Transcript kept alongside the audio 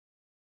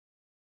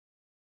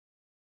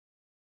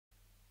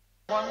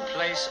One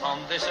place on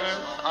this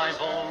earth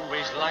I've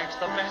always liked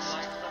the best,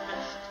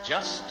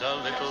 just a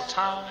little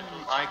town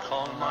I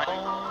call my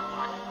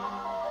own.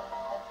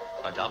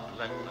 A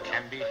Dublin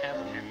can be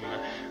heaven,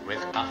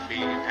 with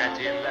coffee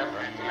at 11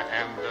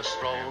 and a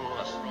stroll.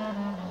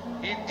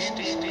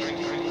 It's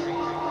free.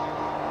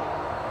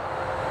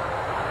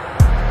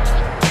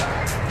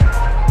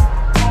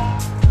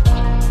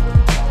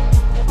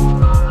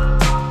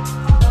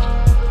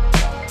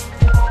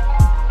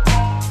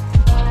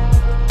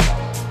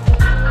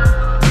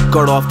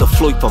 Got off the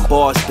flight from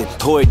Boston,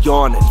 tired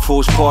yawning,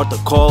 first part to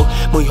call.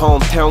 My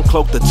hometown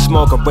cloaked in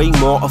smog and rain,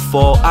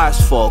 waterfall,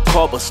 asphalt,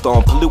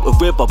 cobblestone, polluted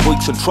river,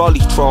 bikes and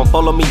trolleys drawn.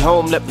 Follow me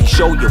home, let me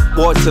show you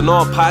what's and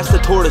all past the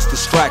tourist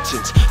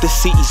distractions. The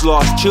city's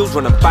lost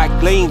children and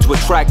back lanes with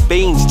track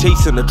veins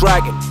chasing a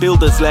dragon.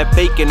 Builders left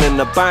vacant in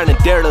the barn and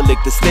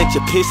derelict. The stench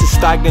of piss is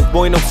stagnant.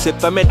 Wine up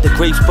sip, I met the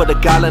grapes for the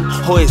gallon.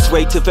 Highest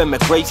rates of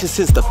immigration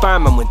since the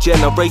famine, when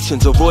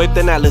generations arrived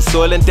in Ellis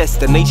Island,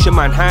 destination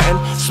Manhattan.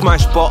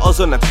 Smashed bottles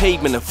on the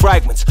pavement and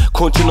fragments,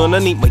 crunching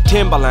underneath my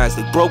timberlands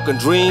like broken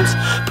dreams.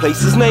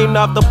 Places named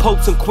after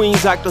popes and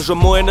queens, actors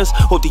remind us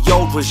of the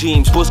old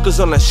regimes. Buskers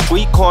on the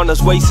street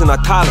corners wasting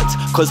our talents,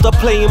 cause they're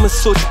playing with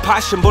such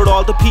passion. But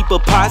all the people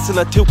passing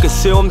are too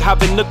consumed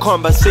having the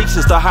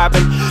conversations they're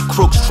having.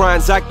 Crooks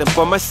transacting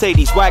for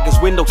Mercedes wagons,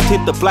 windows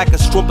tinted black and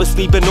strumpets,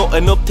 leaving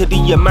nothing up to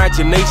the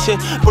imagination.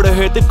 But I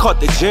heard they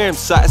caught the germs,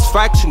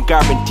 satisfaction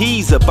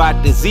guarantees a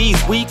bad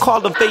disease. We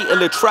call them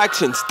fatal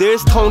attractions.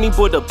 There's Tony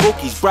but the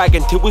bookies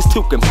bragging to his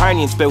two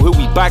companions about who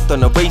we backed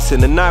on a race in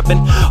the napping.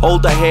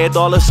 Older head,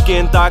 all her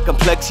skin dark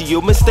complexion,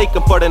 you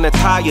mistaken for an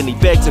Italian. He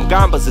begs and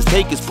gambles his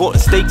takers, putting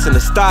stakes in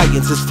the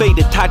stallions. His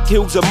faded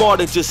tattoos are more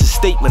than just a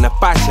statement of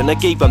fashion. I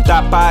gave him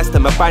that bast,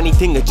 and if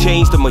anything had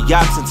changed in my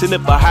absence, and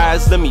if it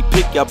has, let me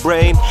pick your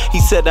brain. He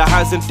said it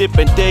has a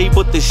different day,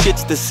 but the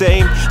shit's the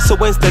same. So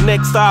when's the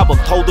next album?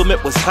 Told him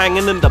it was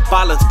hanging in the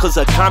balance, cause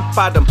I can't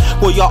fathom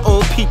well, your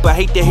own people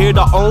hate to hear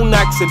their own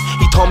accent.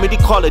 He told me they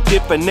call it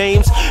different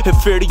names.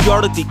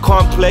 Inferiority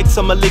complex,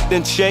 a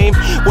malignant shame.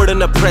 We're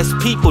an oppressed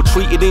people,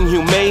 treated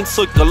inhumane.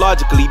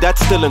 Psychologically,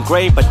 that's still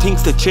ingrained, but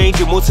things to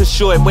change. It wasn't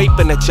sure it wait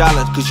been a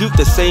challenge, cause you've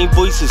the same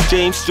voice as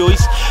James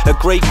Joyce, a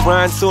great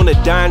grandson of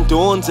Dan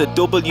Dawns, a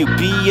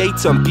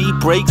WB8s on beat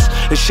breaks,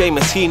 a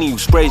Seamus Heaney who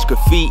sprays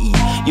graffiti.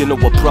 You know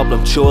what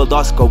problem child,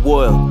 Oscar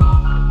Wilde.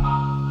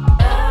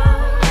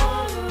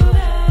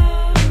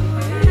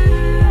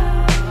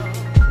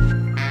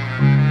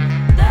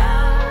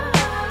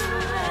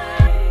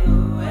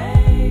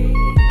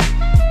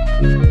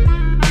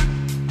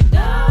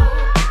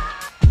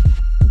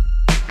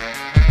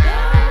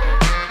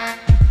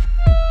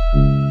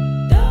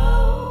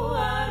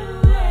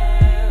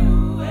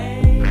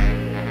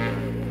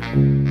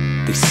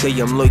 Say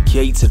I'm like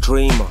Yates, a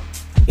dreamer.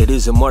 It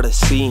isn't what it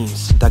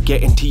seems. That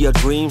getting to your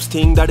dreams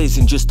thing, that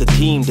isn't just a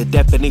team. The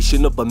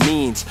definition of a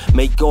means.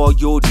 Make all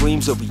your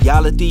dreams a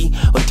reality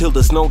until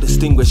there's no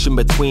distinguishing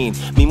between.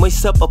 Me,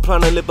 myself, I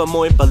plan to live a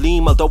more in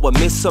Baleem, although I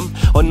miss him.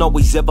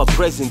 Always ever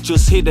present,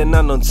 just hidden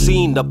and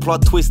unseen. The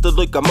plot twisted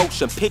like a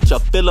motion picture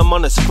film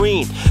on a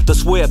screen.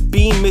 That's where I've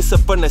been missing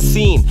from the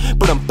scene.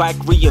 But I'm back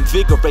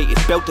reinvigorated,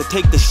 about to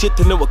take the shit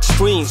to new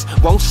extremes.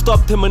 Won't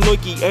stop till my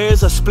Nike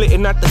airs are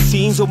splitting at the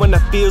seams. Or when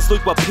it feels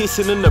like we're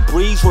pissing in the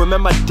breeze.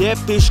 Remember dead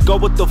fish go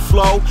with the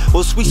flow,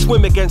 whilst we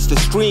swim against the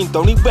stream.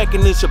 Don't need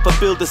recognition for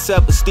building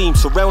self-esteem.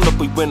 Surrounded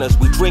by winners,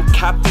 we drink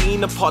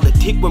caffeine and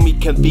politic when we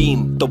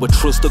convene. Though I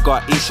trust I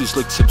got issues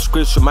like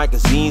subscription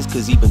magazines,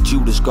 cause even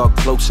Judas got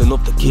close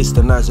enough to kiss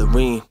the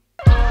Nazarene.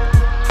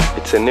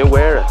 It's a new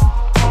era.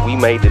 We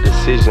made the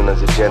decision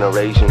as a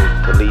generation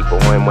to leave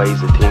behind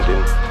ways of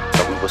thinking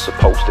that we were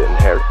supposed to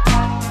inherit.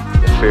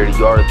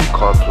 Inferiority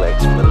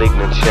complex,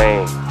 malignant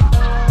shame.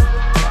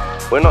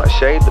 We're not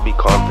ashamed to be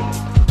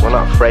confident. We're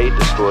not afraid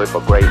to strive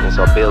for greatness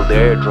or build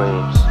their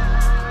dreams.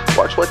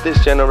 Watch what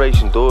this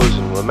generation does,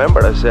 and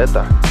remember I said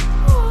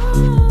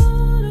that.